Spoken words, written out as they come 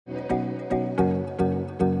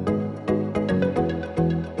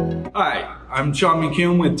Hi, I'm Sean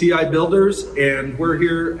McCune with TI Builders, and we're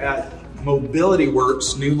here at Mobility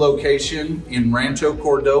Works' new location in Rancho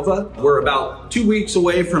Cordova. We're about 2 weeks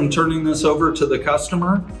away from turning this over to the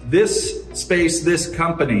customer. This space, this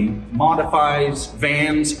company, modifies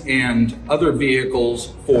vans and other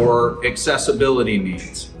vehicles for accessibility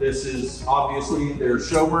needs. This is obviously their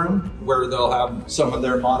showroom where they'll have some of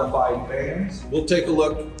their modified vans. We'll take a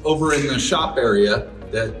look over in the shop area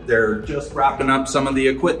that they're just wrapping up some of the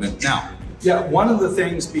equipment. Now, one of the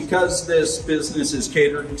things, because this business is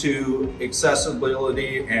catered to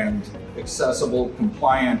accessibility and accessible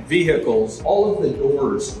compliant vehicles, all of the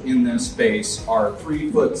doors in this space are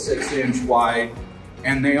 3 foot 6 inch wide,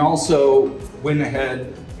 and they also went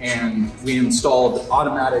ahead and we installed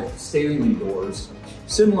automatic Stanley doors,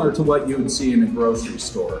 similar to what you would see in a grocery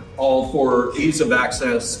store, all for ease of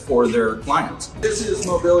access for their clients. This is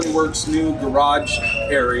Mobility Works' new garage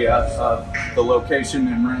area of the location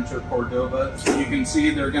in Rancho Cordova. You can see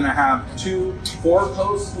they're gonna have 2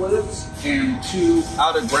 4-post lifts and 2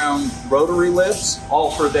 out-of-ground rotary lifts, all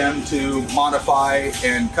for them to modify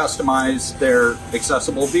and customize their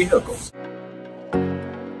accessible vehicles.